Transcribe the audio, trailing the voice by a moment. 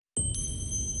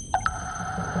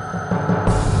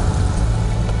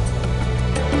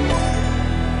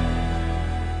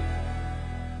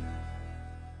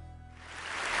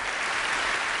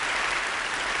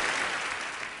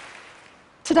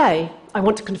Today, I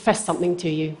want to confess something to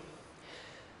you.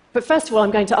 But first of all,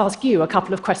 I'm going to ask you a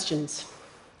couple of questions.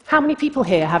 How many people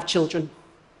here have children?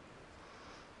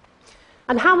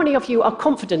 And how many of you are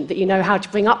confident that you know how to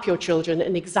bring up your children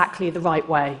in exactly the right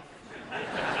way?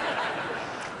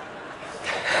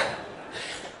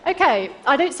 Okay,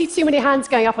 I don't see too many hands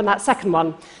going up on that second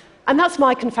one. And that's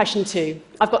my confession too.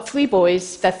 I've got 3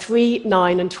 boys, they're 3,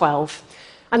 9 and 12.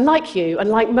 And like you, and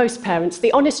like most parents,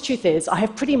 the honest truth is I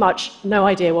have pretty much no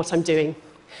idea what I'm doing.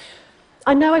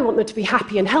 I know I want them to be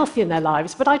happy and healthy in their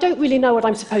lives, but I don't really know what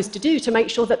I'm supposed to do to make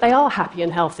sure that they are happy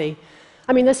and healthy.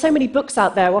 I mean, there's so many books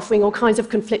out there offering all kinds of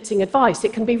conflicting advice,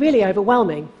 it can be really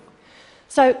overwhelming.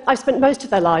 So I've spent most of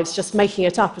their lives just making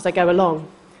it up as I go along.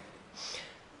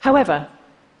 However,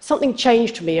 something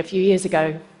changed for me a few years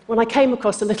ago when I came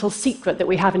across a little secret that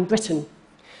we have in Britain.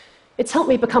 It's helped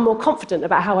me become more confident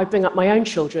about how I bring up my own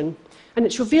children, and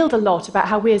it's revealed a lot about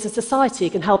how we as a society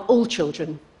can help all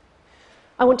children.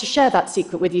 I want to share that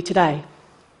secret with you today.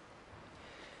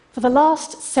 For the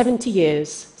last 70 years,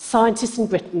 scientists in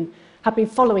Britain have been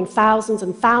following thousands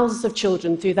and thousands of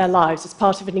children through their lives as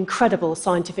part of an incredible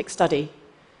scientific study.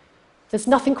 There's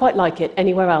nothing quite like it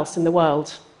anywhere else in the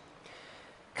world.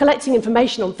 Collecting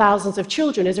information on thousands of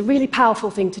children is a really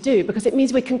powerful thing to do because it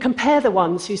means we can compare the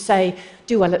ones who, say,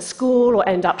 do well at school or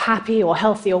end up happy or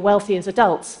healthy or wealthy as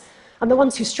adults, and the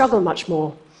ones who struggle much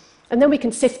more. And then we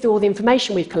can sift through all the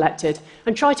information we've collected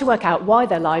and try to work out why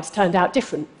their lives turned out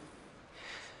different.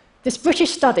 This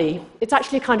British study, it's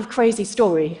actually a kind of crazy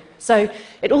story. So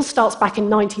it all starts back in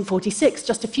 1946,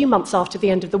 just a few months after the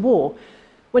end of the war,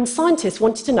 when scientists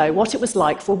wanted to know what it was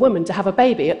like for a woman to have a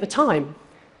baby at the time.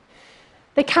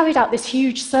 They carried out this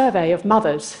huge survey of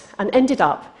mothers and ended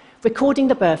up recording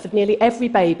the birth of nearly every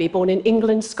baby born in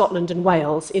England, Scotland and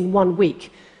Wales in 1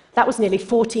 week. That was nearly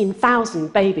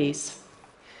 14,000 babies.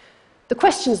 The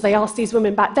questions they asked these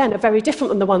women back then are very different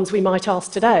than the ones we might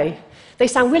ask today. They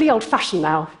sound really old-fashioned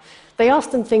now. They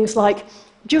asked them things like,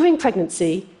 during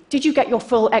pregnancy, did you get your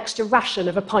full extra ration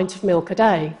of a pint of milk a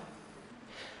day?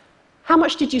 How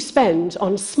much did you spend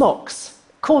on smocks,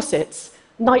 corsets,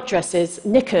 night dresses,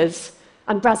 knickers,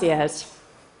 and brassieres?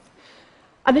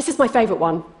 And this is my favourite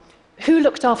one. Who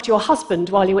looked after your husband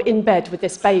while you were in bed with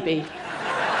this baby?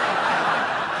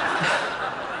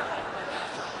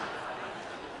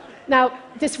 Now,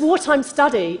 this wartime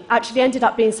study actually ended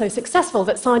up being so successful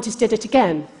that scientists did it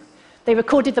again. They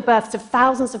recorded the births of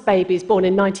thousands of babies born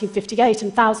in 1958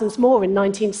 and thousands more in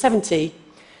 1970.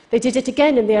 They did it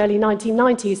again in the early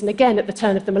 1990s and again at the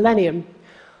turn of the millennium.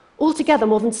 Altogether,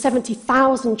 more than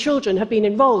 70,000 children have been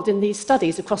enrolled in these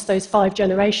studies across those 5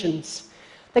 generations.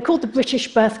 They're called the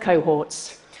British birth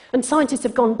cohorts, and scientists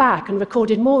have gone back and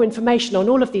recorded more information on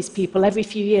all of these people every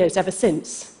few years ever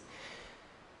since.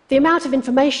 The amount of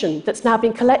information that's now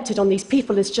been collected on these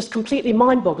people is just completely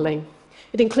mind-boggling.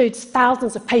 It includes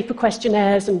thousands of paper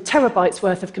questionnaires and terabytes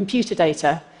worth of computer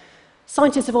data.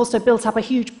 Scientists have also built up a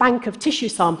huge bank of tissue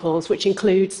samples, which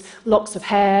includes locks of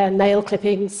hair, nail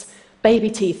clippings,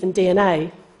 baby teeth and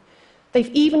DNA.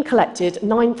 They've even collected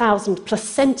 9,000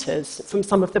 placentas from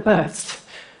some of the births,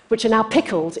 which are now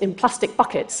pickled in plastic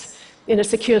buckets in a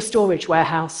secure storage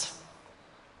warehouse.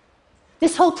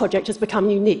 This whole project has become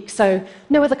unique, so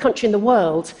no other country in the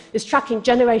world is tracking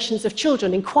generations of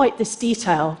children in quite this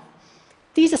detail.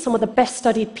 These are some of the best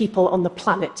studied people on the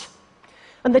planet.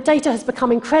 And the data has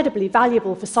become incredibly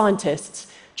valuable for scientists,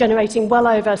 generating well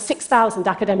over 6,000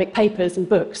 academic papers and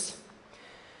books.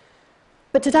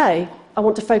 But today, I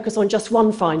want to focus on just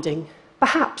one finding,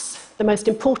 perhaps the most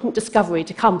important discovery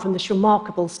to come from this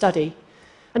remarkable study.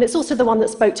 And it's also the one that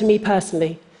spoke to me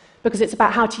personally, because it's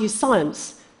about how to use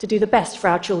science to do the best for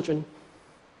our children.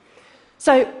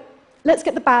 So let's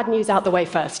get the bad news out the way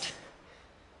first.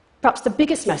 Perhaps the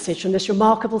biggest message from this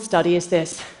remarkable study is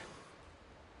this: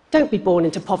 don't be born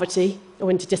into poverty or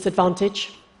into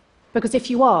disadvantage, because if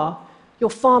you are, you're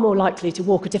far more likely to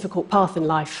walk a difficult path in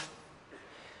life.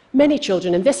 Many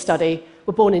children in this study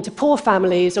were born into poor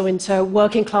families or into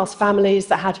working-class families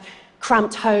that had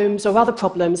cramped homes or other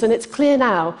problems, and it's clear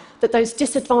now that those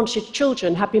disadvantaged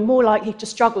children have been more likely to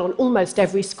struggle on almost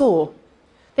every score.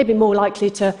 They've been more likely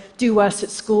to do worse at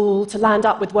school, to land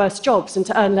up with worse jobs, and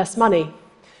to earn less money.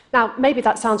 Now, maybe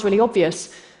that sounds really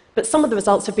obvious, but some of the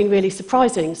results have been really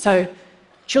surprising. So,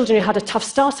 children who had a tough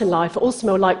start in life are also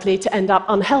more likely to end up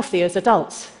unhealthy as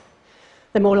adults.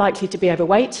 They're more likely to be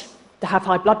overweight, to have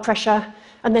high blood pressure,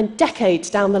 and then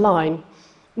decades down the line,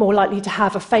 more likely to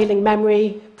have a failing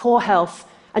memory, poor health,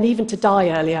 and even to die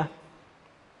earlier.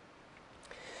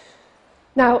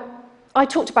 Now, I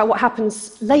talked about what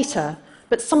happens later,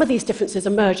 but some of these differences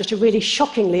emerge at a really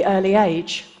shockingly early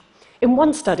age. In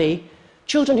one study,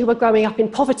 children who were growing up in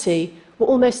poverty were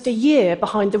almost a year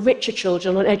behind the richer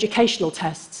children on educational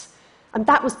tests, and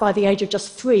that was by the age of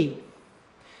just 3.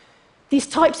 These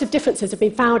types of differences have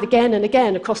been found again and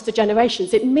again across the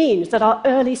generations. It means that our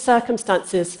early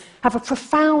circumstances have a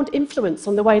profound influence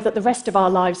on the way that the rest of our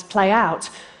lives play out.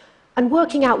 And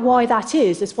working out why that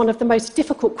is one of the most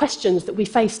difficult questions that we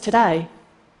face today.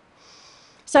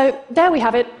 So there we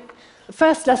have it. The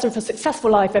first lesson for a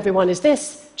successful life, everyone, is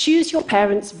this: choose your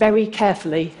parents very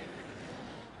carefully.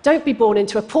 Don't be born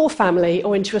into a poor family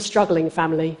or into a struggling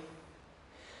family.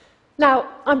 Now,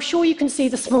 I'm sure you can see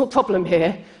the small problem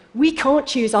here. We can't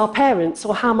choose our parents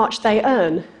or how much they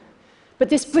earn. But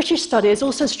this British study has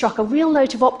also struck a real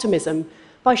note of optimism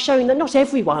by showing that not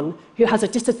everyone who has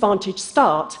a disadvantaged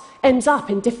start ends up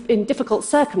in difficult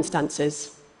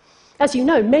circumstances. As you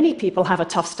know, many people have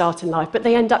a tough start in life, but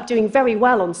they end up doing very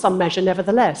well on some measure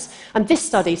nevertheless. And this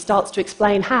study starts to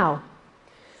explain how.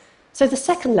 So the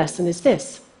second lesson is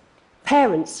this: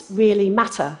 parents really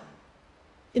matter.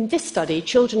 In this study,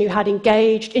 children who had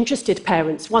engaged, interested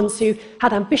parents, ones who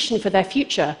had ambition for their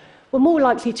future, were more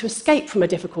likely to escape from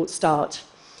a difficult start.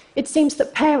 It seems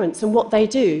that parents and what they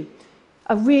do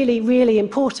are really, really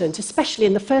important, especially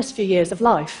in the first few years of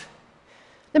life.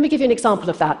 Let me give you an example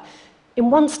of that. In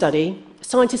one study,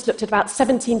 scientists looked at about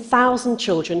 17,000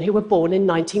 children who were born in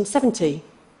 1970.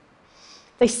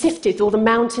 They sifted through all the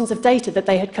mountains of data that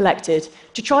they had collected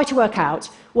to try to work out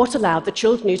what allowed the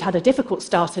children who'd had a difficult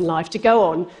start in life to go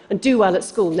on and do well at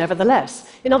school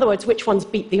nevertheless. In other words, which ones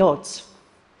beat the odds.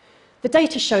 The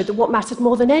data showed that what mattered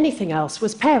more than anything else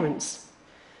was parents.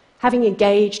 Having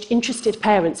engaged, interested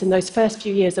parents in those first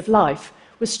few years of life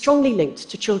was strongly linked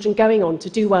to children going on to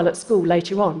do well at school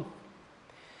later on.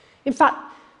 In fact,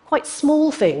 quite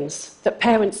small things that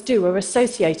parents do are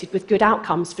associated with good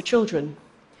outcomes for children.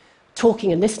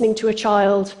 Talking and listening to a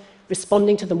child,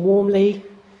 responding to them warmly,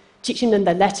 teaching them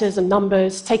their letters and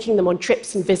numbers, taking them on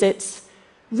trips and visits.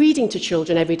 Reading to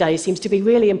children every day seems to be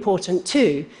really important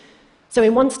too. So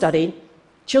in one study,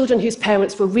 children whose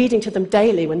parents were reading to them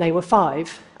daily when they were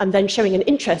 5 and then showing an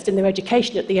interest in their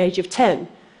education at the age of 10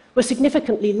 were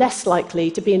significantly less likely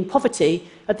to be in poverty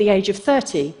at the age of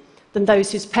 30 than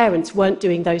those whose parents weren't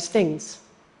doing those things.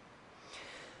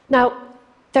 Now,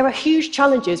 there are huge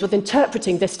challenges with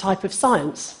interpreting this type of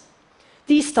science.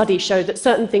 These studies show that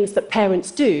certain things that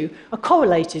parents do are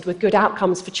correlated with good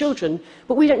outcomes for children,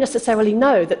 but we don't necessarily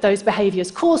know that those behaviours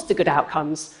caused the good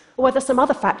outcomes, or whether some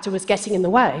other factor was getting in the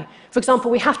way. For example,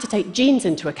 we have to take genes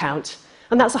into account,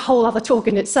 and that's a whole other talk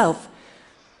in itself.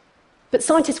 But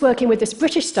scientists working with this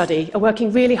British study are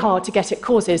working really hard to get at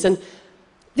causes, and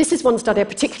this is one study I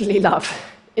particularly love.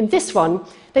 In this one,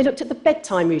 they looked at the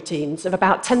bedtime routines of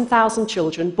about 10,000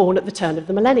 children born at the turn of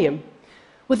the millennium.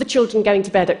 Were the children going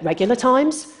to bed at regular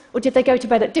times, or did they go to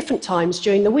bed at different times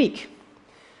during the week?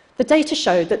 The data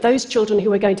showed that those children who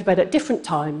were going to bed at different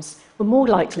times were more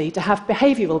likely to have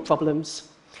behavioural problems.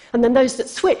 And then those that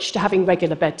switched to having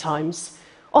regular bedtimes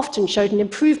often showed an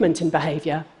improvement in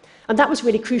behaviour. And that was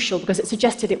really crucial because it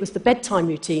suggested it was the bedtime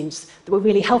routines that were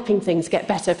really helping things get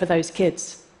better for those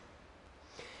kids.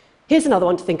 Here's another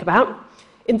one to think about.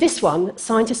 In this one,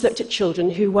 scientists looked at children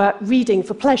who were reading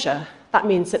for pleasure. That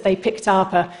means that they picked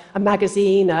up a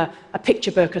magazine, a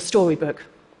picture book, a storybook.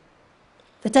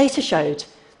 The data showed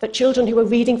that children who were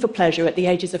reading for pleasure at the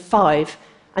ages of 5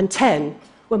 and 10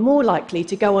 were more likely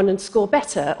to go on and score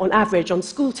better on average on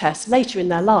school tests later in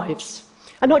their lives.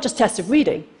 And not just tests of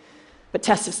reading, but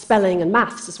tests of spelling and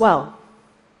maths as well.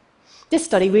 This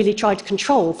study really tried to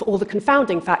control for all the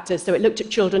confounding factors, so it looked at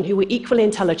children who were equally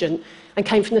intelligent and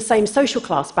came from the same social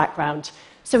class background.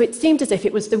 So it seemed as if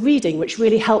it was the reading which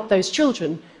really helped those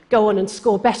children go on and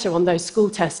score better on those school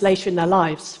tests later in their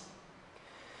lives.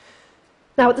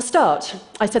 Now, at the start,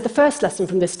 I said the first lesson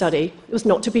from this study was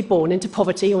not to be born into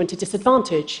poverty or into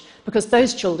disadvantage, because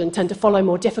those children tend to follow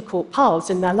more difficult paths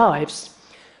in their lives.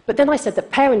 But then I said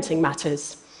that parenting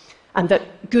matters, and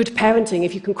that good parenting,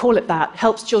 if you can call it that,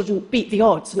 helps children beat the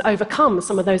odds and overcome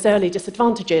some of those early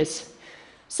disadvantages.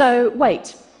 So,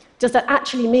 wait, does that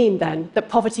actually mean, then, that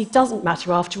poverty doesn't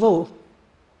matter after all?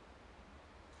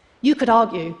 You could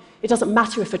argue it doesn't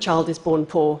matter if a child is born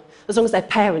poor. As long as their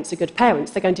parents are good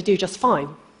parents, they're going to do just fine.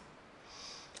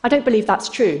 I don't believe that's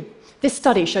true. This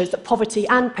study shows that poverty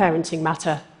and parenting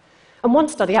matter. And one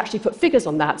study actually put figures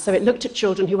on that, so it looked at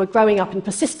children who were growing up in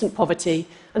persistent poverty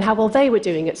and how well they were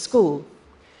doing at school.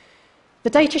 The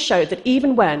data showed that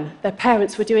even when their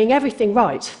parents were doing everything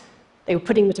right, they were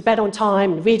putting them to bed on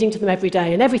time and reading to them every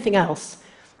day and everything else,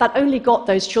 that only got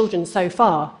those children so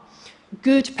far.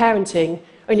 Good parenting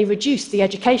only reduced the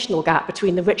educational gap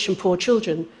between the rich and poor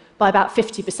children by about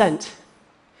 50%.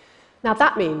 Now,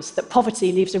 that means that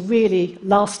poverty leaves a really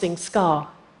lasting scar.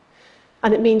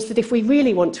 And it means that if we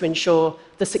really want to ensure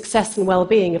the success and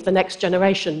well-being of the next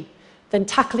generation, then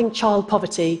tackling child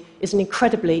poverty is an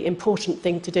incredibly important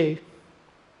thing to do.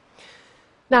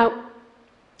 Now,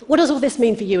 what does all this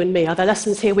mean for you and me? Are there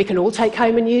lessons here we can all take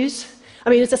home and use? I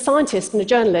mean, as a scientist and a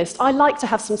journalist, I like to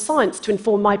have some science to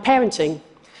inform my parenting.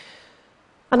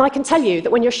 And I can tell you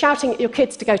that when you're shouting at your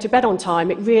kids to go to bed on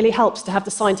time, it really helps to have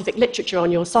the scientific literature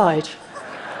on your side.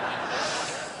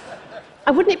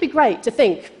 And wouldn't it be great to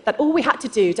think that all we had to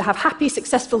do to have happy,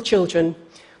 successful children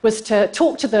was to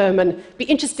talk to them and be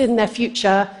interested in their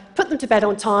future, put them to bed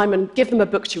on time and give them a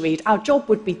book to read? Our job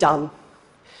would be done.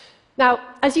 Now,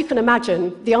 as you can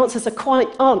imagine, the answers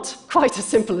aren't quite as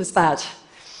simple as that.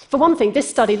 For one thing, this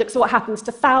study looks at what happens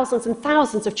to thousands and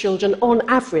thousands of children on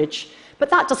average, but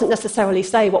that doesn't necessarily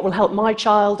say what will help my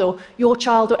child or your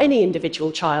child or any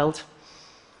individual child.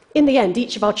 In the end,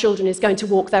 each of our children is going to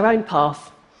walk their own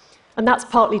path, and that's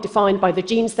partly defined by the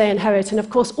genes they inherit and, of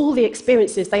course, all the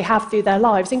experiences they have through their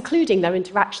lives, including their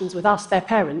interactions with us, their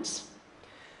parents.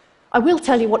 I will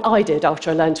tell you what I did after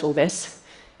I learned all this.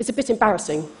 It's a bit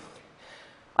embarrassing.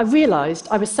 I realised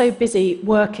I was so busy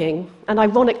working and,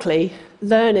 ironically,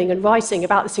 learning and writing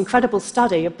about this incredible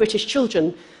study of British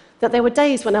children that there were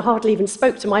days when I hardly even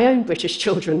spoke to my own British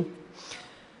children.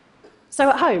 So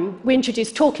at home, we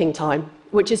introduced talking time,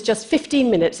 which is just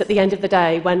 15 minutes at the end of the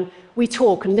day when we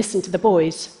talk and listen to the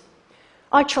boys.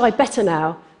 I try better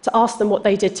now to ask them what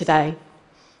they did today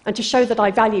and to show that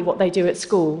I value what they do at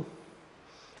school.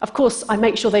 Of course, I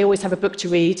make sure they always have a book to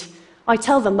read. I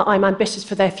tell them that I'm ambitious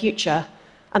for their future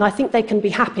and I think they can be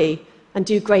happy and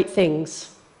do great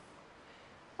things.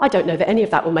 I don't know that any of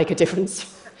that will make a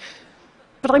difference,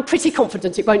 but I'm pretty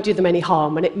confident it won't do them any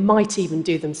harm and it might even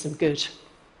do them some good.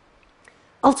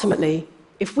 Ultimately,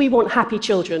 if we want happy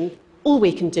children, all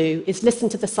we can do is listen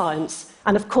to the science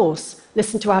and, of course,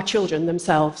 listen to our children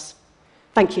themselves.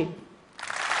 Thank you.